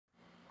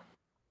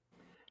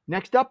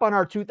Next up on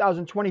our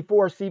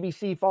 2024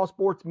 CVC Fall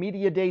Sports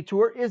Media Day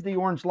Tour is the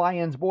Orange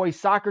Lions boys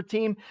soccer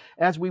team.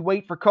 As we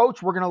wait for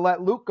coach, we're going to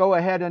let Luke go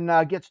ahead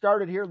and get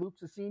started here.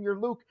 Luke's a senior.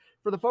 Luke,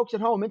 for the folks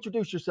at home,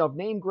 introduce yourself,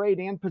 name, grade,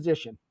 and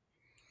position.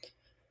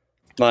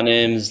 My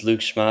name is Luke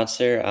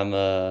Schmatzer. I'm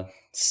a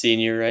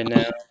senior right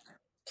now.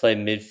 Play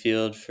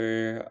midfield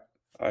for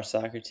our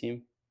soccer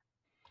team.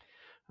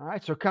 All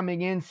right, so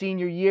coming in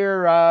senior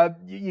year,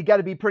 you got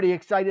to be pretty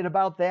excited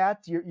about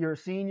that. You're a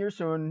senior,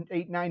 so in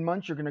 8-9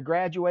 months you're going to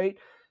graduate.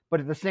 But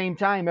at the same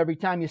time, every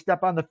time you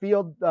step on the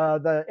field,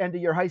 the end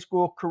of your high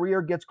school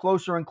career gets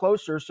closer and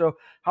closer. So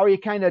how are you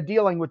kind of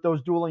dealing with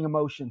those dueling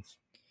emotions?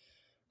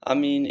 I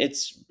mean,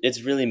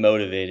 it's really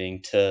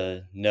motivating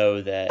to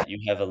know that you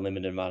have a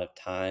limited amount of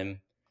time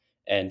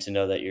and to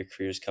know that your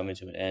career is coming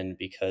to an end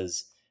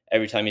because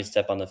every time you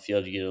step on the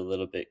field, you get a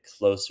little bit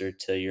closer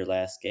to your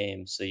last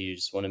game. So you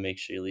just want to make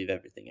sure you leave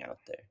everything out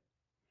there.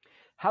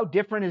 How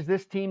different is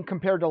this team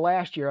compared to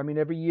last year? I mean,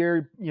 every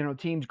year,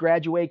 teams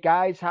graduate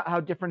guys. How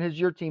different has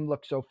your team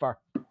looked so far?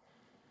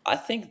 I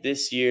think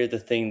this year, the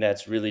thing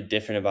that's really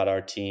different about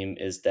our team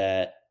is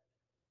that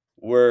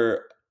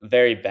we're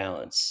very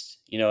balanced.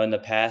 In the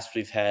past,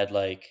 we've had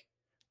like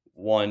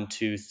one,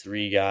 two,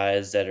 three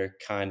guys that are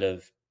kind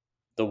of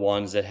the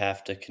ones that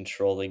have to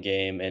control the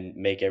game and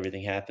make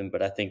everything happen.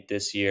 But I think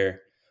this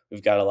year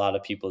we've got a lot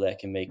of people that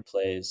can make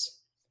plays.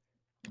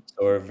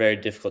 So we're a very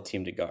difficult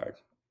team to guard.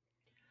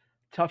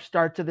 Tough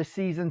start to the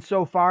season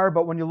so far,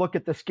 but when you look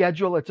at the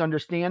schedule, it's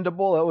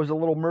understandable. It was a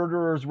little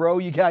murderer's row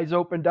you guys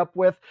opened up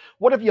with.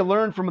 What have you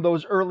learned from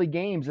those early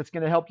games that's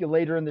going to help you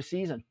later in the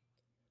season?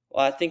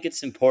 Well, I think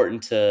it's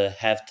important to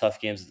have tough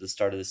games at the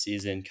start of the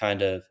season,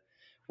 kind of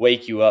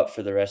wake you up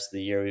for the rest of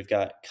the year. We've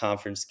got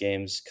conference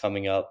games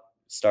coming up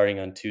starting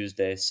on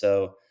Tuesday.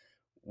 So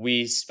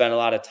we spent a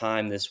lot of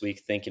time this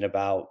week thinking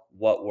about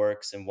what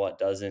works and what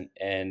doesn't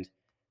and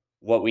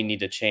what we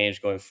need to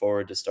change going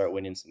forward to start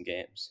winning some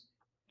games.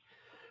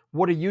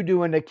 What are you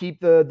doing to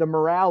keep the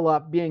morale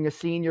up being a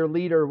senior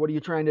leader? What are you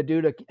trying to do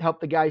to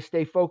help the guys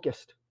stay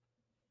focused?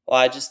 Well,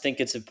 I just think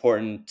it's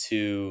important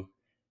to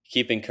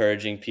keep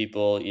encouraging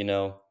people.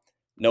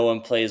 No one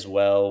plays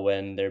well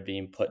when they're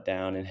being put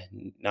down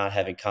and not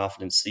having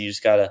confidence. So you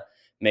just got to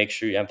make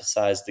sure you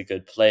emphasize the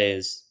good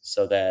plays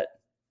so that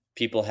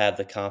people have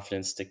the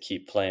confidence to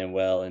keep playing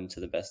well and to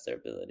the best of their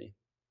ability.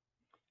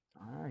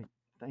 All right.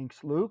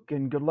 Thanks, Luke,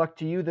 and good luck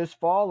to you this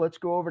fall. Let's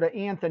go over to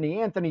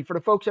Anthony. Anthony, for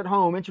the folks at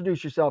home,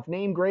 introduce yourself,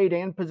 name, grade,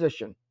 and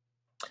position.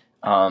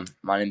 My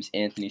name is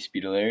Anthony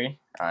Spitaleri.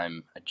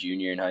 I'm a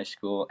junior in high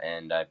school,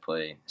 and I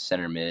play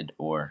center mid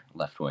or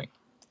left wing.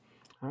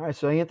 All right,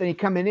 so Anthony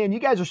coming in, you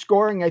guys are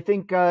scoring. I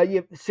think you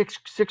have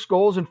six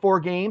goals in 4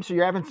 games, so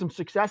you're having some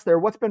success there.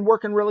 What's been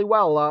working really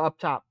well up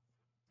top?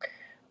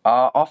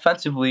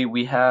 Offensively,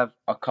 we have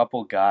a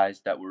couple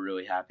guys that we're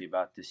really happy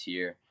about this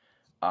year.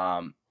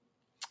 Um,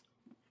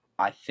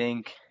 I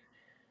think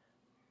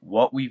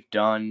what we've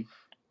done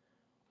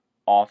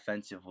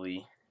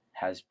offensively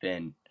has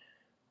been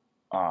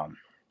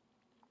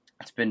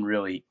it's been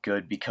really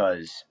good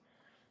because,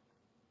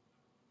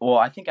 well,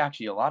 I think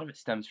actually a lot of it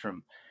stems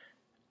from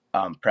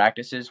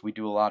practices. We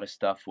do a lot of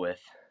stuff with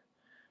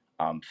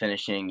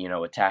finishing,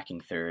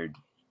 attacking third,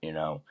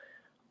 a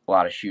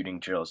lot of shooting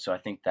drills. So I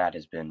think that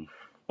has been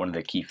one of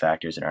the key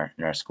factors in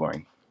our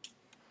scoring.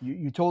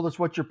 You told us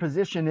what your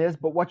position is,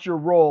 but what's your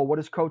role? What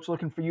is coach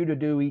looking for you to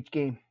do each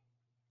game?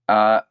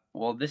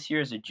 Well, this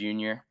year as a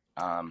junior,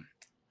 I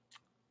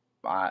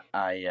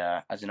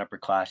as an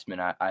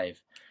upperclassman,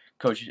 I've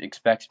coach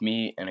expects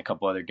me and a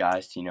couple other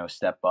guys to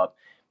step up,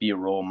 be a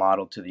role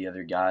model to the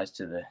other guys,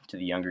 to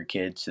the younger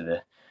kids, to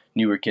the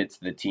newer kids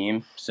to the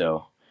team.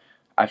 So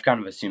I've kind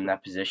of assumed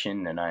that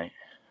position, and I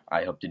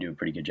hope to do a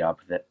pretty good job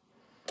with it.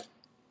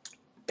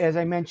 As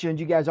I mentioned,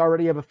 you guys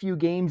already have a few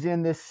games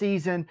in this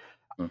season.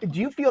 Do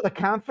you feel the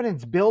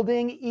confidence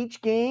building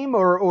each game,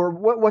 or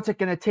what's it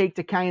going to take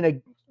to kind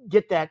of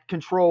get that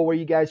control where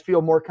you guys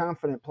feel more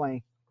confident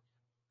playing?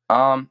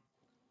 Um,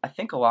 I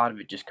think a lot of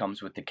it just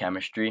comes with the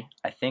chemistry.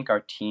 I think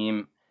our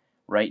team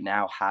right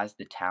now has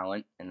the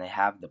talent and they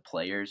have the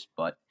players,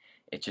 but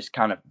it's just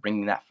kind of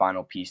bringing that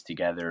final piece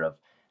together of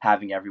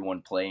having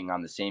everyone playing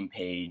on the same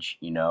page,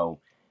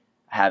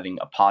 having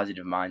a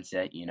positive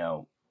mindset,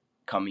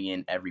 coming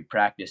in every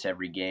practice,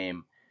 every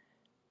game,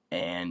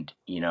 and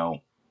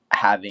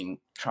having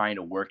trying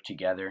to work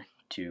together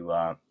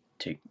to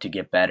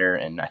get better.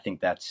 And I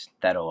think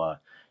that'll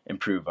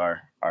improve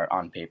our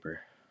on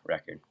paper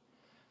record.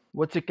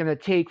 What's it going to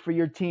take for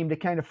your team to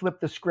kind of flip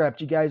the script?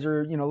 You guys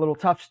are, a little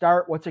tough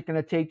start. What's it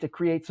going to take to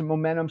create some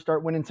momentum,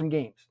 start winning some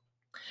games?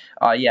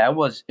 Yeah, it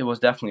was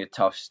definitely a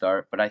tough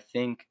start, but I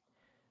think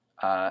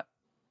uh,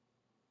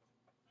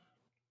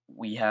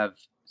 we have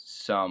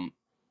some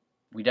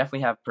we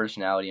definitely have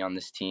personality on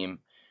this team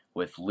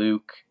with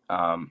Luke,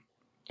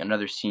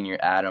 another senior,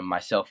 Adam,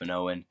 myself, and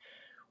Owen.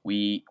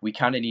 We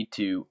kind of need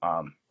to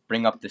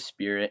bring up the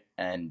spirit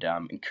and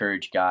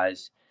encourage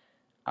guys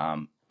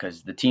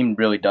because the team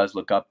really does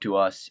look up to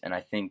us, and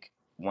I think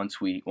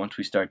once we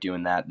start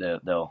doing that,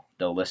 they'll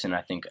listen.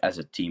 I think as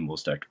a team, we'll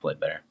start to play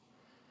better.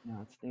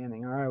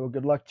 Outstanding. All right. Well,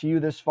 good luck to you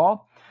this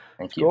fall.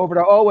 Let's Thank go you. over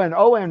to Owen.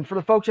 Owen, for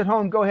the folks at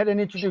home, go ahead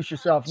and introduce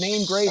yourself.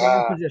 Name, grade, and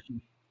Uh,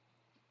 position.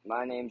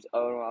 my name's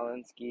Owen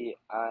Walensky.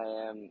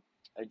 I am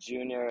a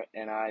junior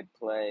and I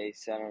play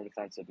center and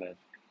defensive mid.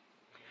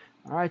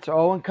 All right. So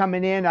Owen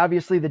coming in.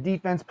 Obviously, the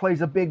defense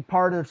plays a big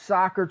part of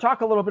soccer.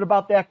 Talk a little bit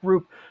about that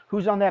group.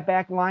 Who's on that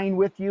back line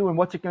with you, and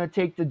what's it going to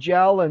take to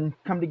gel and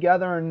come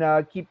together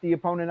and keep the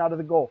opponent out of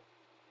the goal?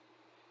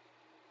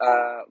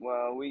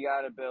 Well, we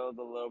got to build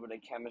a little bit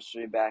of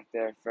chemistry back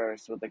there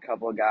first with a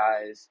couple of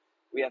guys.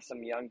 We have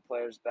some young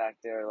players back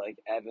there like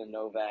Evan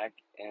Novak,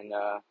 and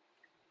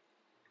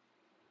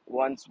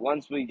once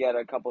we get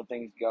a couple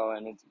things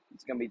going,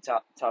 it's gonna be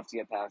tough to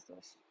get past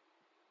us.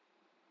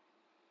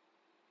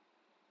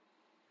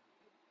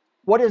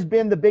 What has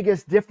been the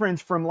biggest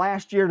difference from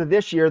last year to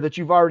this year that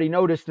you've already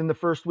noticed in the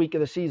first week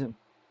of the season?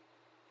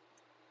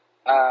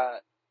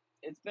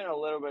 It's been a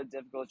little bit of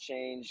difficult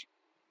change.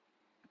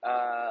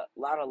 A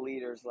lot of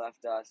leaders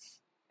left us,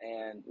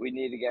 and we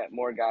need to get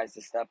more guys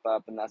to step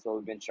up, and that's what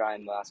we've been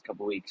trying the last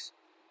couple weeks.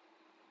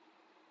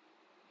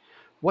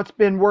 What's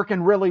been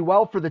working really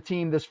well for the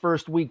team this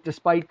first week,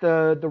 despite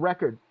the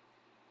record?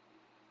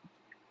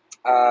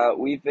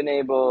 We've been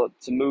able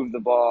to move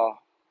the ball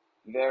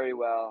very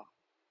well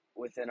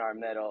within our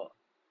middle,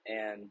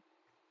 and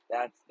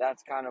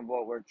that's kind of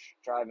what we're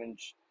striving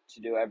to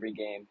do every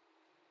game.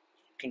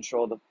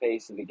 Control the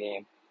pace of the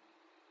game.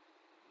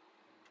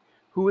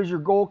 Who is your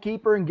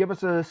goalkeeper, and give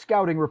us a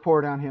scouting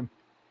report on him?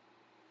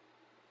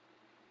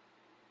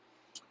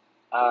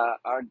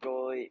 Our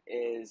goalie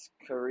is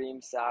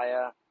Kareem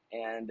Saya,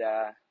 and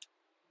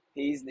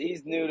he's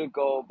new to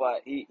goal,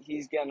 but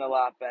he's getting a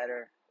lot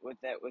better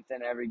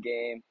within every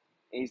game.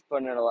 He's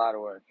putting in a lot of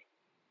work.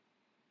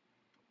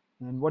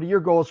 And what are your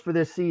goals for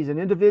this season,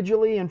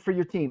 individually and for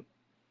your team?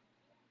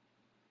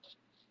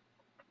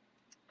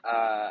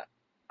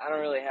 I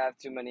don't really have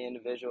too many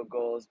individual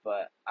goals,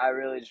 but I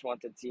really just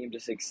want the team to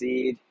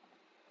succeed,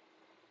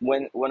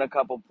 win a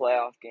couple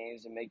playoff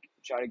games, and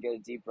try to get a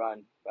deep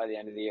run by the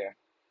end of the year.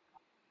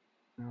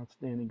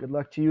 Outstanding. Good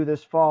luck to you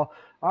this fall.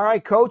 All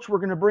right, Coach, we're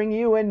going to bring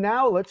you in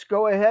now. Let's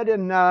go ahead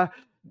and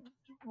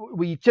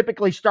we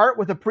typically start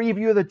with a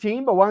preview of the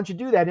team, but why don't you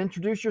do that?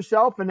 Introduce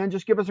yourself and then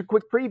just give us a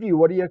quick preview.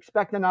 What are you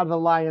expecting out of the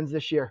Lions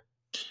this year?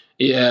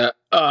 Yeah.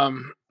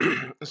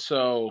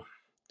 So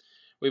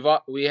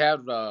we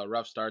had a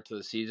rough start to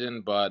the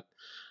season, but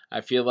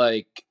I feel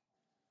like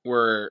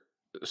we're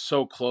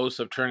so close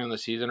of turning the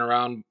season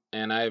around,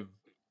 and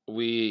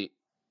me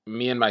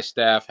and my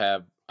staff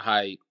have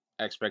high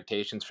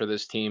expectations for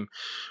this team.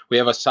 We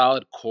have a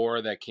solid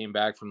core that came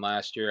back from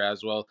last year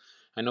as well.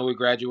 I know we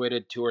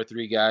graduated 2 or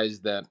 3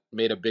 guys that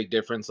made a big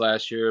difference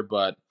last year,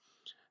 but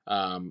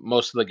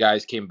most of the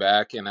guys came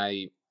back, and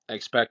I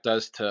expect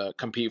us to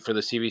compete for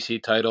the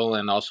CVC title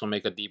and also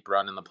make a deep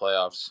run in the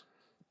playoffs.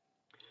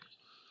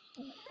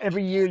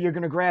 Every year you're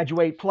going to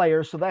graduate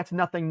players, so that's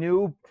nothing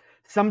new.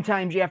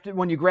 Sometimes you have to,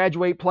 when you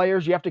graduate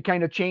players, you have to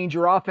kind of change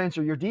your offense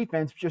or your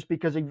defense just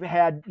because you've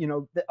had,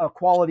 a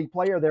quality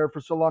player there for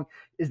so long.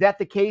 Is that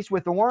the case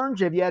with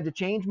Orange? Have you had to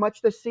change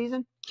much this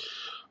season?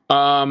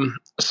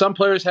 Some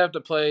players have to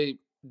play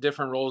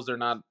different roles they're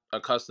not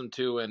accustomed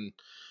to, and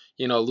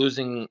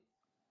losing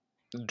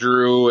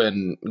Drew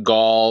and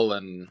Gall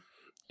and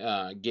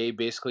Gabe,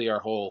 basically our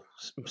whole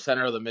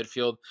center of the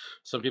midfield.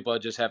 Some people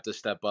just have to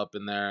step up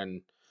in there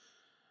and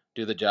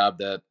do the job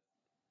that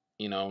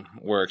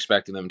we're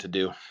expecting them to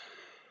do.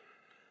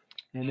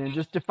 And then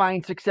just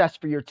define success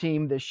for your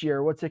team this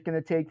year. What's it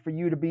going to take for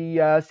you to be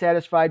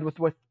satisfied with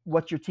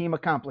what your team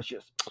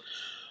accomplishes?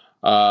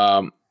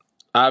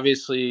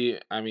 Obviously,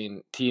 I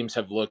mean, teams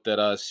have looked at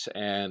us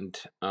and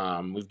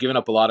we've given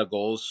up a lot of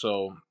goals.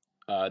 So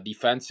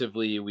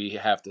defensively, we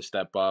have to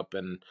step up,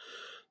 and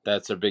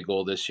that's a big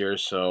goal this year.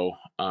 So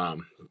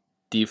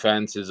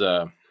defense is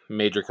a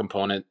major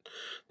component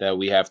that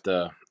we have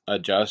to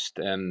adjust.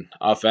 And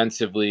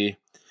offensively,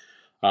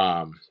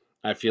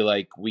 I feel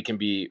like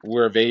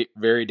we're a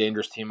very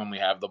dangerous team when we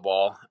have the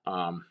ball.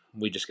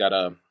 We just got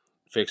to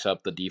fix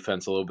up the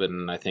defense a little bit,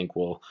 and I think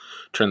we'll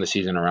turn the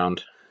season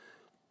around.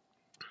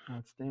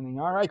 Outstanding.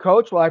 All right,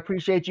 Coach. Well, I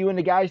appreciate you and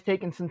the guys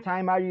taking some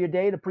time out of your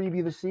day to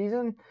preview the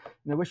season,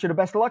 and I wish you the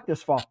best of luck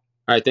this fall.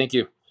 All right, thank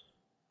you.